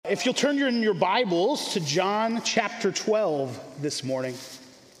If you'll turn in your Bibles to John chapter 12 this morning.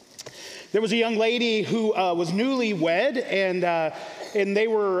 There was a young lady who was newlywed, and they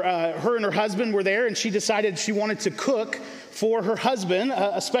were, her and her husband were there, and she decided she wanted to cook for her husband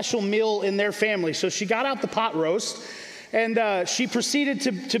a special meal in their family. So she got out the pot roast, and she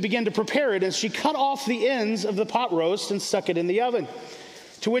proceeded to begin to prepare it, and she cut off the ends of the pot roast and stuck it in the oven.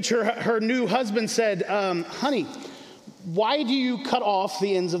 To which her new husband said, honey, why do you cut off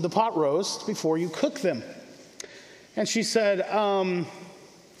the ends of the pot roast before you cook them? And she said,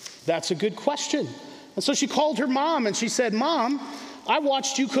 that's a good question. And so she called her mom and she said, Mom, I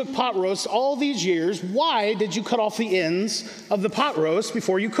watched you cook pot roast all these years. Why did you cut off the ends of the pot roast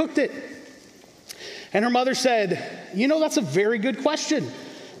before you cooked it? And her mother said, that's a very good question.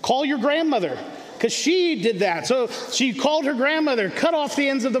 Call your grandmother, because she did that. So she called her grandmother, cut off the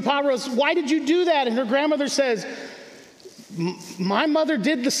ends of the pot roast. Why did you do that? And her grandmother says, my mother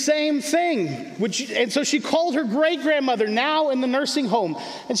did the same thing. And so she called her great-grandmother, now in the nursing home.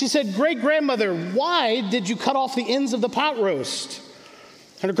 And she said, great-grandmother, why did you cut off the ends of the pot roast?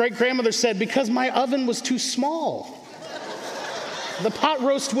 And her great-grandmother said, because my oven was too small. The pot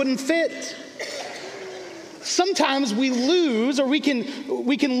roast wouldn't fit. Sometimes we lose, or we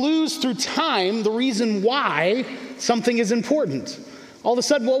can lose through time, the reason why something is important. All of a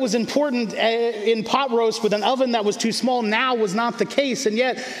sudden, what was important in pot roast with an oven that was too small now was not the case. And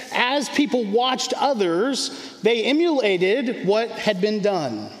yet, as people watched others, they emulated what had been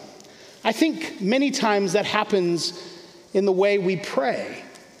done. I think many times that happens in the way we pray.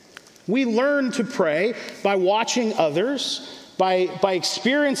 We learn to pray by watching others, by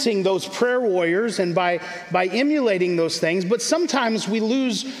experiencing those prayer warriors, and by emulating those things. But sometimes we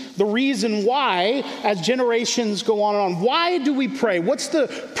lose the reason why as generations go on and on. Why do we pray? What's the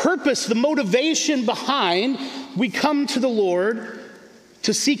purpose, the motivation behind we come to the Lord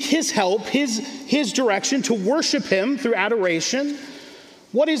to seek His help, His direction, to worship Him through adoration?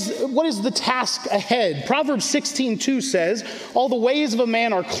 What is the task ahead? Proverbs 16:2 says, all the ways of a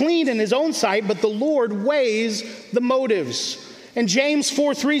man are clean in his own sight, but the Lord weighs the motives. And James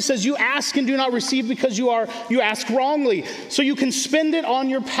 4:3 says, you ask and do not receive because you ask wrongly, so you can spend it on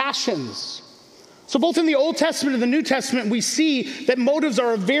your passions. So both in the Old Testament and the New Testament, we see that motives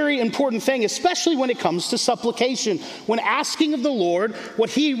are a very important thing, especially when it comes to supplication, when asking of the Lord what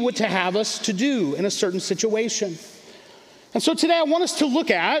He would to have us to do in a certain situation. And so today I want us to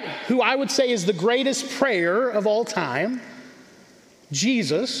look at who I would say is the greatest prayer of all time,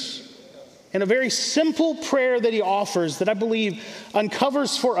 Jesus, and a very simple prayer that He offers that I believe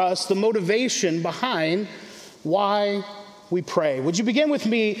uncovers for us the motivation behind why we pray. Would you begin with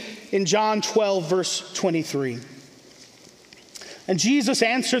me in John 12, verse 23? And Jesus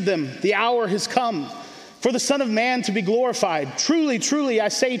answered them, the hour has come for the Son of Man to be glorified. Truly, truly, I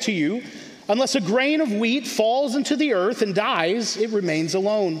say to you, unless a grain of wheat falls into the earth and dies, it remains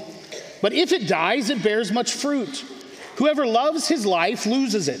alone. But if it dies, it bears much fruit. Whoever loves his life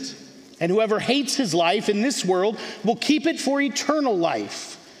loses it. And whoever hates his life in this world will keep it for eternal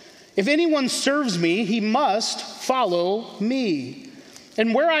life. If anyone serves me, he must follow me.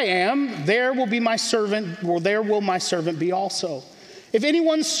 And where I am, there will my servant be also. If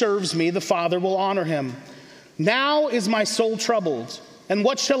anyone serves me, the Father will honor him. Now is my soul troubled. And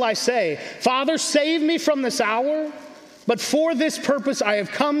what shall I say? Father, save me from this hour. But for this purpose I have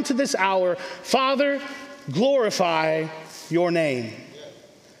come to this hour. Father, glorify your name.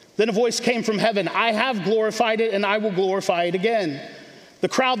 Then a voice came from heaven. I have glorified it, and I will glorify it again. The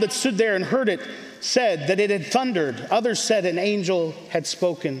crowd that stood there and heard it said that it had thundered. Others said an angel had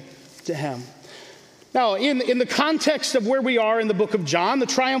spoken to him. Now, in the context of where we are in the book of John, the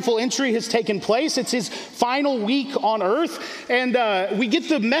triumphal entry has taken place. It's his final week on earth. And we get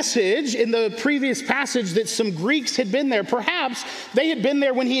the message in the previous passage that some Greeks had been there. Perhaps they had been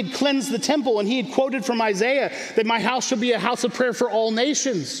there when he had cleansed the temple, and he had quoted from Isaiah that my house shall be a house of prayer for all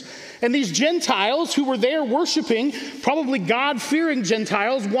nations. And these Gentiles who were there worshiping, probably God-fearing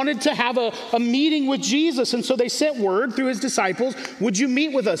Gentiles, wanted to have a meeting with Jesus. And so they sent word through his disciples, would you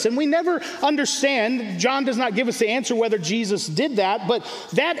meet with us? And we never understand, John does not give us the answer whether Jesus did that, but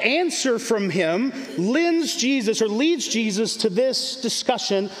that answer from him leads Jesus to this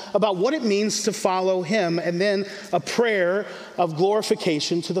discussion about what it means to follow him, and then a prayer of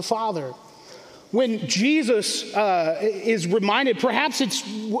glorification to the Father. When Jesus is reminded, perhaps it's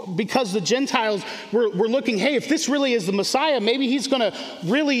because the Gentiles were looking, hey, if this really is the Messiah, maybe he's going to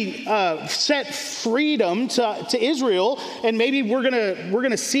really set freedom to Israel, and maybe we're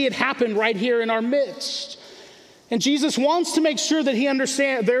going to see it happen right here in our midst. And Jesus wants to make sure that they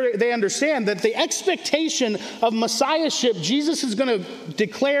understand that the expectation of messiahship, Jesus is going to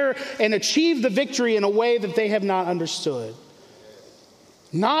declare and achieve the victory in a way that they have not understood.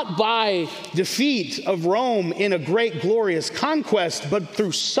 Not by defeat of Rome in a great glorious conquest, but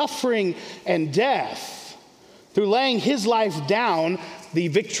through suffering and death. Through laying his life down, the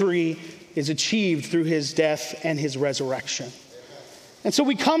victory is achieved through his death and his resurrection. And so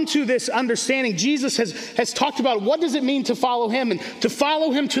we come to this understanding. Jesus has talked about what does it mean to follow him, and to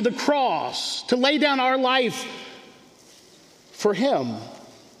follow him to the cross, to lay down our life for him.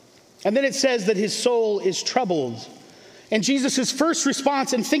 And then it says that his soul is troubled. And Jesus' first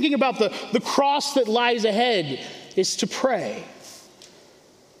response in thinking about the cross that lies ahead is to pray.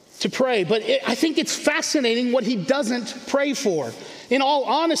 To pray. But I think it's fascinating what he doesn't pray for. In all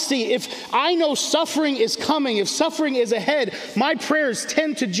honesty, if I know suffering is coming, if suffering is ahead, my prayers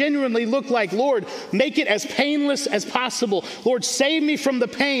tend to genuinely look like, Lord, make it as painless as possible. Lord, save me from the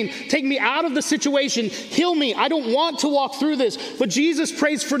pain. Take me out of the situation. Heal me. I don't want to walk through this. But Jesus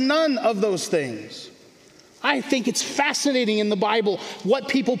prays for none of those things. I think it's fascinating in the Bible what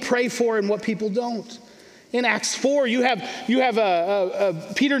people pray for and what people don't. In Acts 4, you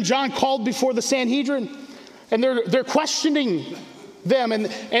have Peter and John called before the Sanhedrin, and they're questioning them,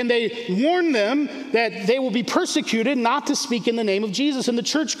 and they warn them that they will be persecuted not to speak in the name of Jesus. And the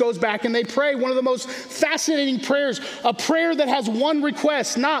church goes back and they pray one of the most fascinating prayers, a prayer that has one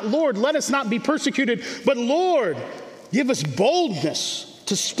request, not, Lord, let us not be persecuted, but Lord, give us boldness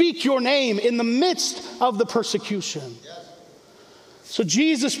to speak your name in the midst of the persecution. So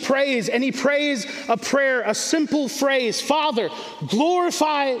Jesus prays, and he prays a prayer, a simple phrase, Father,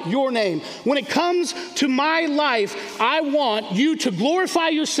 glorify your name. When it comes to my life, I want you to glorify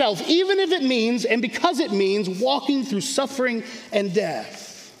yourself, even if it means, and because it means, walking through suffering and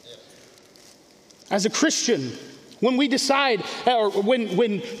death. As a Christian, when we decide, or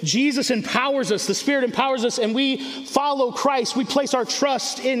when Jesus empowers us, the Spirit empowers us, and we follow Christ, we place our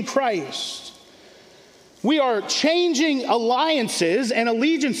trust in Christ. We are changing alliances and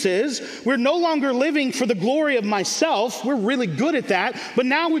allegiances. We're no longer living for the glory of myself. We're really good at that. But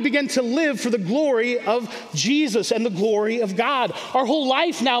now we begin to live for the glory of Jesus and the glory of God. Our whole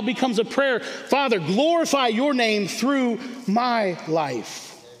life now becomes a prayer. Father, glorify your name through my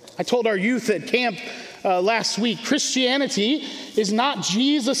life. I told our youth at camp last week, Christianity is not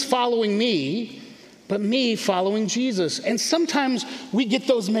Jesus following me, but me following Jesus. And sometimes we get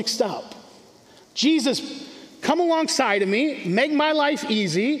those mixed up. Jesus, come alongside of me, make my life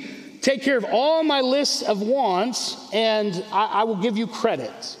easy, take care of all my lists of wants, and I will give you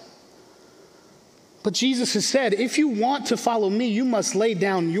credit. But Jesus has said, if you want to follow me, you must lay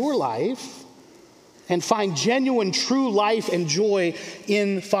down your life and find genuine, true life and joy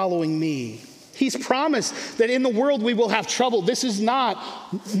in following me. He's promised that in the world we will have trouble. This is not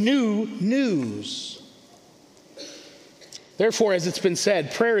new news. Therefore, as it's been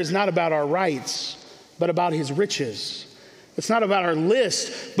said, prayer is not about our rights, but about his riches. It's not about our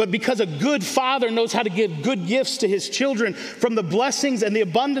list, but because a good father knows how to give good gifts to his children from the blessings and the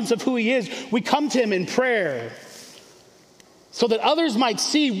abundance of who he is, we come to him in prayer so that others might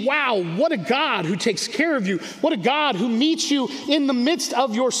see, wow, what a God who takes care of you. What a God who meets you in the midst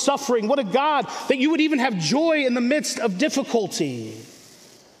of your suffering. What a God that you would even have joy in the midst of difficulty.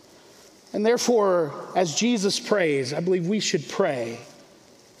 And therefore, as Jesus prays, I believe we should pray.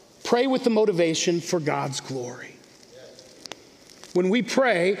 Pray with the motivation for God's glory. When we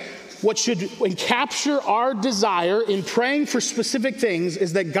pray, what should capture our desire in praying for specific things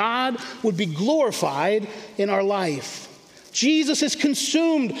is that God would be glorified in our life. Jesus is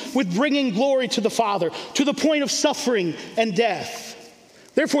consumed with bringing glory to the Father, to the point of suffering and death.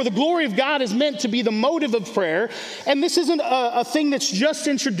 Therefore, the glory of God is meant to be the motive of prayer. And this isn't a thing that's just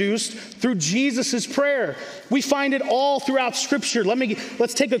introduced through Jesus' prayer. We find it all throughout Scripture.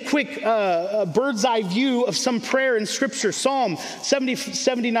 Let's take a quick bird's eye view of some prayer in Scripture. Psalm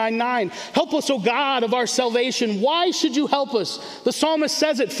 79:9. Help us, O God of our salvation. Why should you help us? The psalmist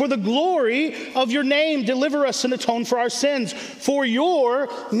says it. For the glory of your name, deliver us and atone for our sins. For your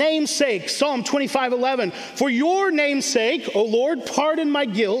name's sake. Psalm 25:11. For your name's sake, O Lord, pardon my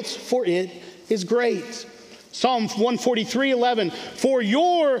guilt, for it is great. Psalm 143:11. For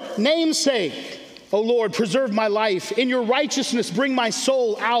your name's sake, O Lord, preserve my life. In your righteousness, bring my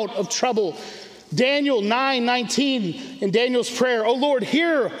soul out of trouble. Daniel 9:19 in Daniel's prayer. O Lord,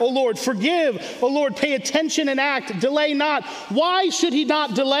 hear. O Lord, forgive. O Lord, pay attention and act. Delay not. Why should he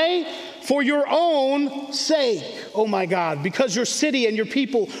not delay? For your own sake, oh my God, because your city and your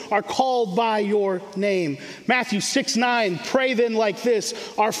people are called by your name. Matthew 6:9, pray then like this,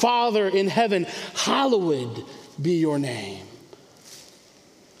 our Father in heaven, hallowed be your name.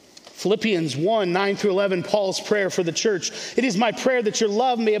 Philippians 1, 9 through 11, Paul's prayer for the church. It is my prayer that your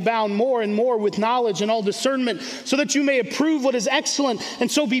love may abound more and more with knowledge and all discernment, so that you may approve what is excellent, and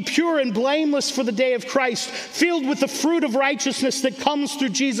so be pure and blameless for the day of Christ, filled with the fruit of righteousness that comes through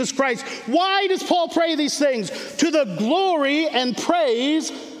Jesus Christ. Why does Paul pray these things? To the glory and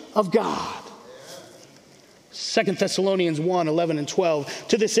praise of God. 2 Thessalonians 1, 11 and 12.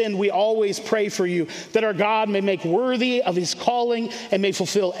 To this end, we always pray for you, that our God may make worthy of his calling and may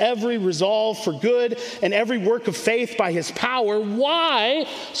fulfill every resolve for good and every work of faith by his power. Why?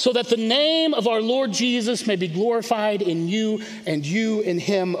 So that the name of our Lord Jesus may be glorified in you and you in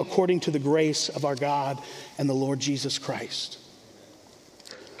him, according to the grace of our God and the Lord Jesus Christ.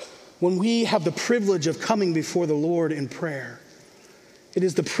 When we have the privilege of coming before the Lord in prayer, it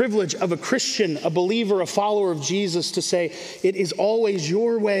is the privilege of a Christian, a believer, a follower of Jesus to say, it is always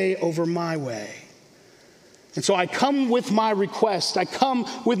your way over my way. And so I come with my request. I come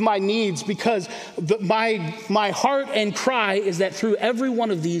with my needs because my heart and cry is that through every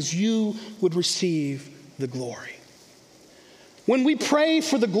one of these, you would receive the glory. When we pray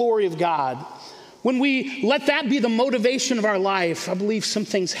for the glory of God, when we let that be the motivation of our life, I believe some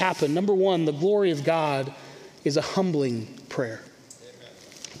things happen. Number one, the glory of God is a humbling prayer.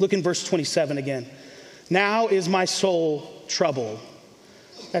 Look in verse 27 again. Now is my soul troubled.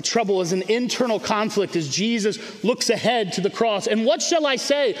 That trouble is an internal conflict as Jesus looks ahead to the cross. And what shall I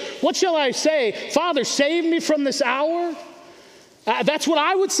say? What shall I say? Father, save me from this hour? That's what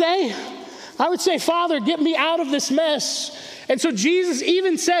I would say. I would say, Father, get me out of this mess. And so Jesus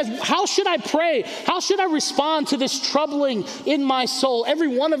even says, how should I pray? How should I respond to this troubling in my soul? Every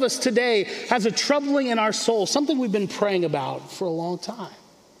one of us today has a troubling in our soul, something we've been praying about for a long time.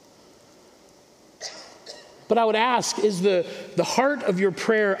 But I would ask, is the heart of your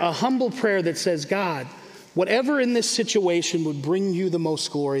prayer a humble prayer that says, God, whatever in this situation would bring you the most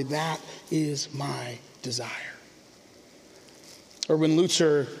glory, that is my desire. Erwin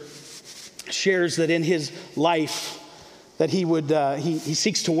Lutzer shares that in his life that he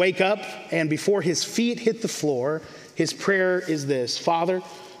seeks to wake up, and before his feet hit the floor, his prayer is this: Father,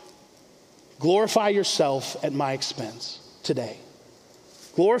 glorify yourself at my expense today.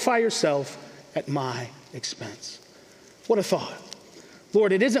 Glorify yourself at my expense. What a thought.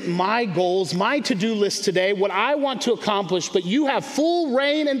 Lord, it isn't my goals, my to-do list today, what I want to accomplish, but you have full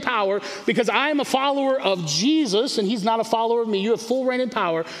reign and power because I am a follower of Jesus and he's not a follower of me. You have full reign and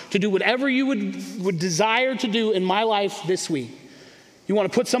power to do whatever you would desire to do in my life this week. You want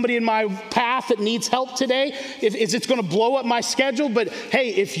to put somebody in my path that needs help today? It's going to blow up my schedule, but hey,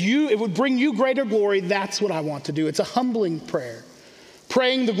 it would bring you greater glory, that's what I want to do. It's a humbling prayer.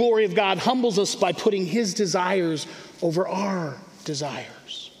 Praying the glory of God humbles us by putting his desires over our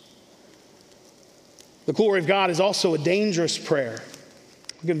desires. The glory of God is also a dangerous prayer.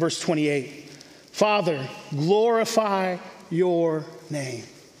 Look at verse 28. Father, glorify your name.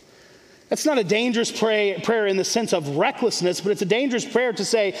 That's not a dangerous prayer in the sense of recklessness, but it's a dangerous prayer to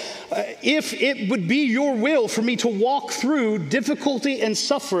say, if it would be your will for me to walk through difficulty and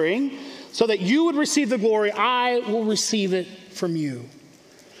suffering so that you would receive the glory, I will receive it from you.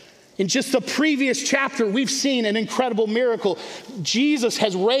 In just the previous chapter, we've seen an incredible miracle. Jesus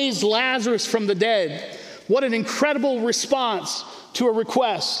has raised Lazarus from the dead. What an incredible response to a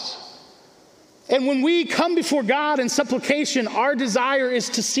request. And when we come before God in supplication, our desire is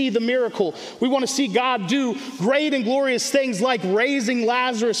to see the miracle. We want to see God do great and glorious things like raising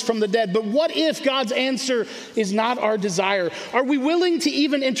Lazarus from the dead. But what if God's answer is not our desire? Are we willing to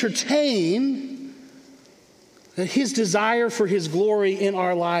even entertain that his desire for his glory in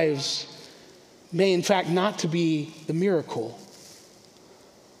our lives may in fact not to be the miracle,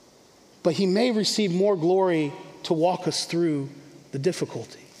 but he may receive more glory to walk us through the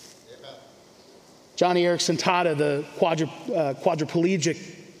difficulty? Amen. Johnny Erickson Tada, the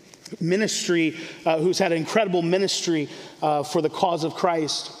quadriplegic ministry, who's had an incredible ministry for the cause of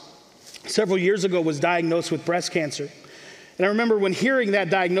Christ, several years ago was diagnosed with breast cancer. And I remember when hearing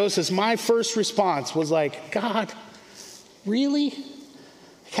that diagnosis, my first response was like, God, really?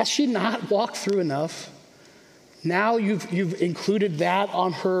 Has she not walked through enough? Now you've included that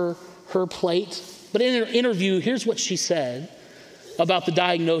on her plate. But in her interview, here's what she said about the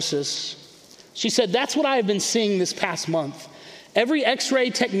diagnosis. She said, that's what I have been seeing this past month. Every x-ray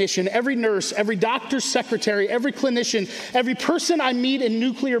technician, every nurse, every doctor's secretary, every clinician, every person I meet in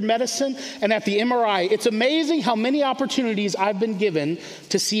nuclear medicine and at the MRI, it's amazing how many opportunities I've been given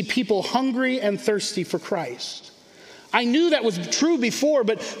to see people hungry and thirsty for Christ. I knew that was true before,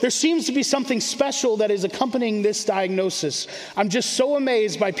 but there seems to be something special that is accompanying this diagnosis. I'm just so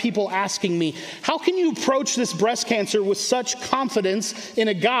amazed by people asking me, how can you approach this breast cancer with such confidence in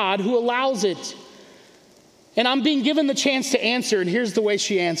a God who allows it? And I'm being given the chance to answer, and here's the way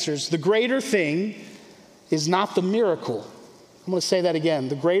she answers. The greater thing is not the miracle. I'm going to say that again.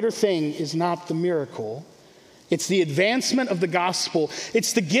 The greater thing is not the miracle. It's the advancement of the gospel.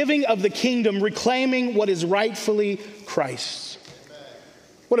 It's the giving of the kingdom, reclaiming what is rightfully Christ's.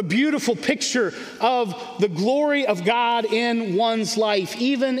 What a beautiful picture of the glory of God in one's life,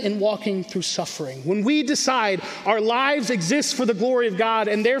 even in walking through suffering. When we decide our lives exist for the glory of God,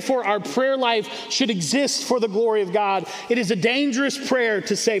 and therefore our prayer life should exist for the glory of God, it is a dangerous prayer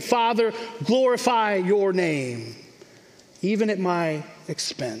to say, Father, glorify your name, even at my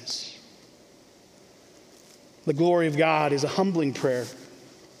expense. The glory of God is a humbling prayer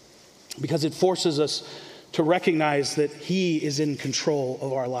because it forces us to recognize that He is in control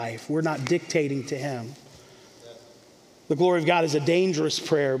of our life. We're not dictating to Him. The glory of God is a dangerous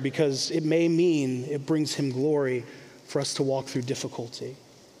prayer because it may mean it brings Him glory for us to walk through difficulty.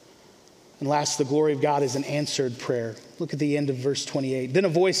 And last, the glory of God is an answered prayer. Look at the end of verse 28. Then a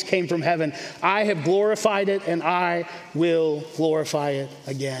voice came from heaven, I have glorified it and I will glorify it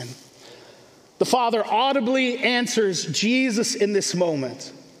again. The Father audibly answers Jesus in this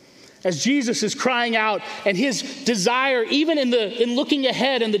moment. As Jesus is crying out, and his desire, even in looking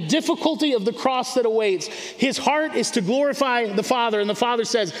ahead and the difficulty of the cross that awaits, his heart is to glorify the Father. And the Father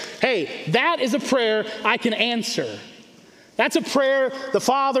says, hey, that is a prayer I can answer. That's a prayer the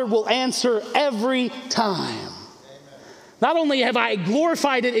Father will answer every time. Amen. Not only have I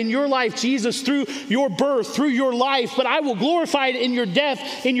glorified it in your life, Jesus, through your birth, through your life, but I will glorify it in your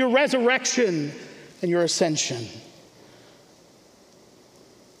death, in your resurrection, and your ascension.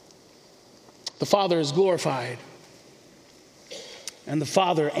 The Father is glorified, and the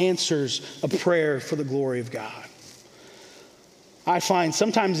Father answers a prayer for the glory of God. I find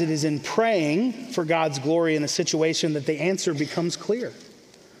sometimes it is in praying for God's glory in a situation that the answer becomes clear.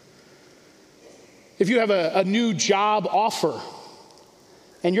 If you have a new job offer,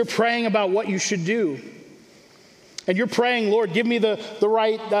 and you're praying about what you should do, and you're praying, Lord, give me the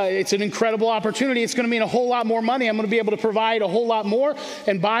right, it's an incredible opportunity. It's going to mean a whole lot more money. I'm going to be able to provide a whole lot more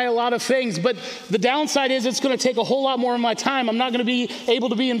and buy a lot of things. But the downside is it's going to take a whole lot more of my time. I'm not going to be able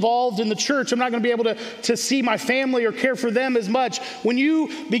to be involved in the church. I'm not going to be able to see my family or care for them as much. When you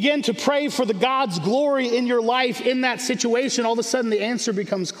begin to pray for the God's glory in your life in that situation, all of a sudden the answer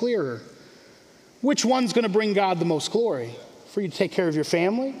becomes clearer. Which one's going to bring God the most glory? For you to take care of your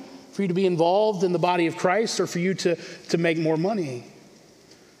family? For you to be involved in the body of Christ, or for you to make more money?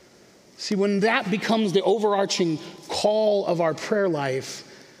 See, when that becomes the overarching call of our prayer life,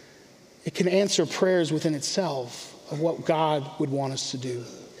 it can answer prayers within itself of what God would want us to do.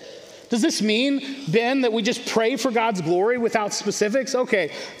 Does this mean, Ben, that we just pray for God's glory without specifics?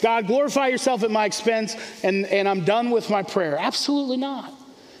 Okay, God, glorify yourself at my expense, and I'm done with my prayer. Absolutely not.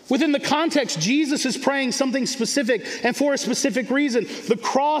 Within the context, Jesus is praying something specific and for a specific reason. The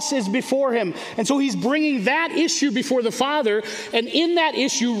cross is before him. And so he's bringing that issue before the Father. And in that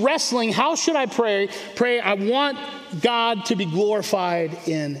issue, wrestling, how should I pray? Pray, I want God to be glorified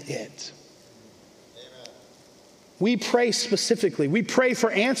in it. Amen. We pray specifically. We pray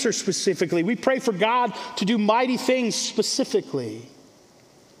for answers specifically. We pray for God to do mighty things specifically.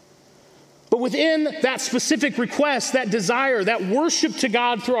 But within that specific request, that desire, that worship to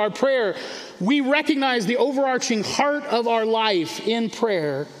God through our prayer, we recognize the overarching heart of our life in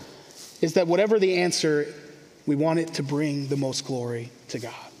prayer is that whatever the answer, we want it to bring the most glory to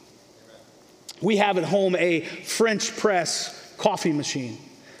God. We have at home a French press coffee machine.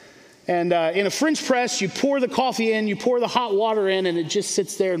 And in a French press, you pour the coffee in, you pour the hot water in, and it just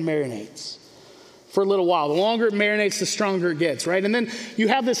sits there and marinates for a little while. The longer it marinates, the stronger it gets, right? And then you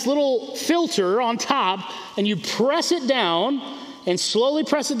have this little filter on top, and you press it down and slowly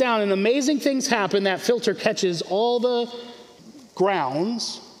press it down, and amazing things happen. That filter catches all the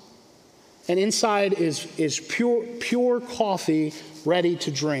grounds, and inside is pure coffee ready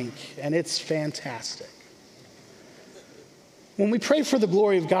to drink, and it's fantastic. When we pray for the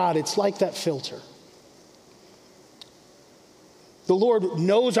glory of God, it's like that filter. The Lord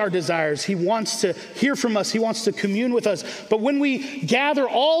knows our desires. He wants to hear from us. He wants to commune with us. But when we gather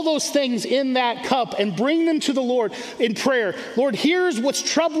all those things in that cup and bring them to the Lord in prayer, Lord, here's what's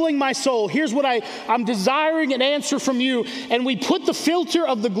troubling my soul. Here's what I'm desiring an answer from you. And we put the filter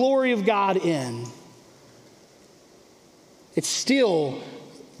of the glory of God in. It's still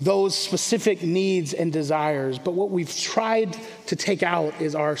those specific needs and desires. But what we've tried to take out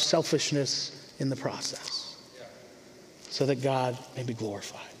is our selfishness in the process. so that God may be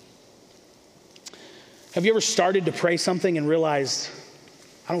glorified. Have you ever started to pray something and realized,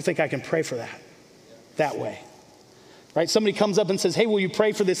 I don't think I can pray for that way? Right? Somebody comes up and says, hey, will you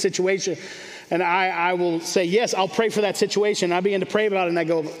pray for this situation? And I will say, yes, I'll pray for that situation. I begin to pray about it and I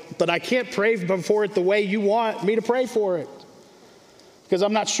go, but I can't pray for it the way you want me to pray for it. Because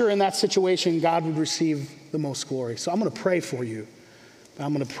I'm not sure in that situation God would receive the most glory. So I'm going to pray for you. But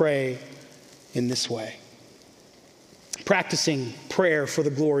I'm going to pray in this way. Practicing prayer for the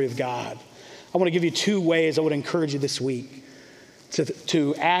glory of God. I want to give you 2 ways I would encourage you this week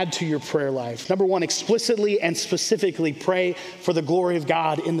to add to your prayer life. Number 1, explicitly and specifically pray for the glory of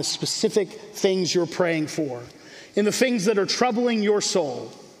God in the specific things you're praying for, in the things that are troubling your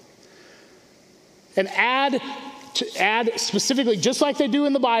soul. And add specifically, just like they do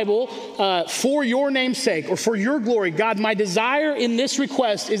in the Bible, for your name's sake or for your glory. God, my desire in this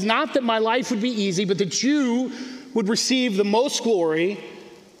request is not that my life would be easy, but that you would receive the most glory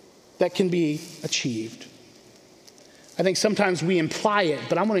that can be achieved. I think sometimes we imply it,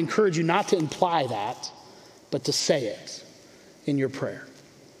 but I'm going to encourage you not to imply that, but to say it in your prayer.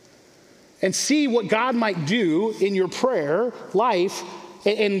 And see what God might do in your prayer life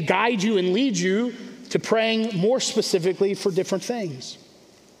and guide you and lead you to praying more specifically for different things.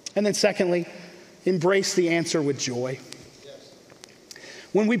 And then secondly, embrace the answer with joy.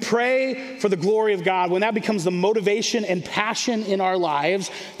 When we pray for the glory of God, when that becomes the motivation and passion in our lives,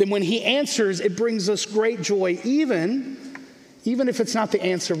 then when he answers, it brings us great joy, even if it's not the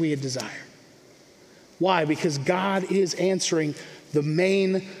answer we had desired. Why? Because God is answering the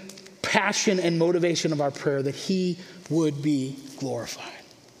main passion and motivation of our prayer, that he would be glorified.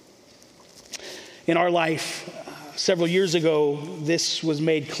 In our life, several years ago, this was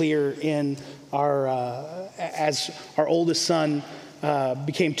made clear in as our oldest son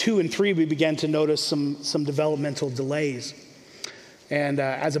became 2 and 3, we began to notice some developmental delays. And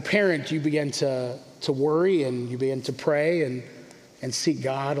as a parent, you begin to worry and you begin to pray and seek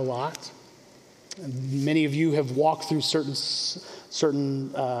God a lot. And many of you have walked through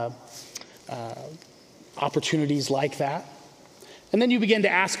certain opportunities like that. And then you begin to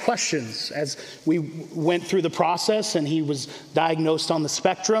ask questions. As we went through the process and he was diagnosed on the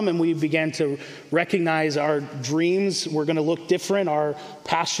spectrum, and we began to recognize our dreams were going to look different, our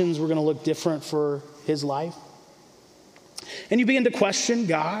passions were going to look different for his life. And you begin to question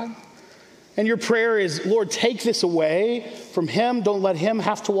God. And your prayer is, Lord, take this away from him. Don't let him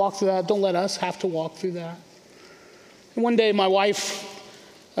have to walk through that. Don't let us have to walk through that. And one day my wife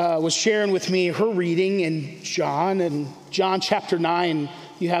was sharing with me her reading in John. And John chapter 9,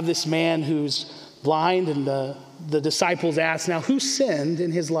 you have this man who's blind, and the disciples ask, now who sinned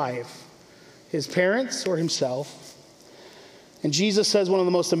in his life? His parents or himself? And Jesus says one of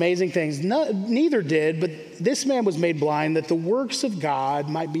the most amazing things, neither did, but this man was made blind that the works of God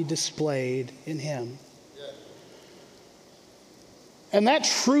might be displayed in him. And that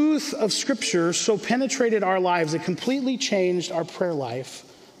truth of Scripture so penetrated our lives, it completely changed our prayer life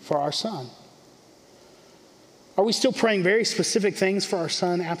for our son. Are we still praying very specific things for our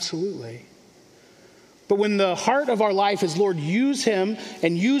son? Absolutely. But when the heart of our life is, Lord, use him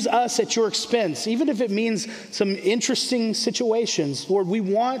and use us at your expense, even if it means some interesting situations, Lord, we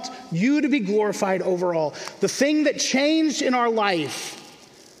want you to be glorified overall. The thing that changed in our life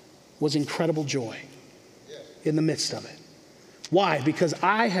was incredible joy in the midst of it. Why? Because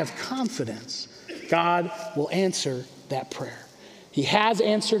I have confidence God will answer that prayer. He has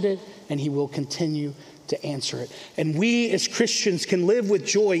answered it, and he will continue to answer it. And we as Christians can live with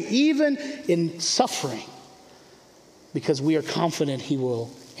joy even in suffering, because we are confident he will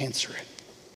answer it.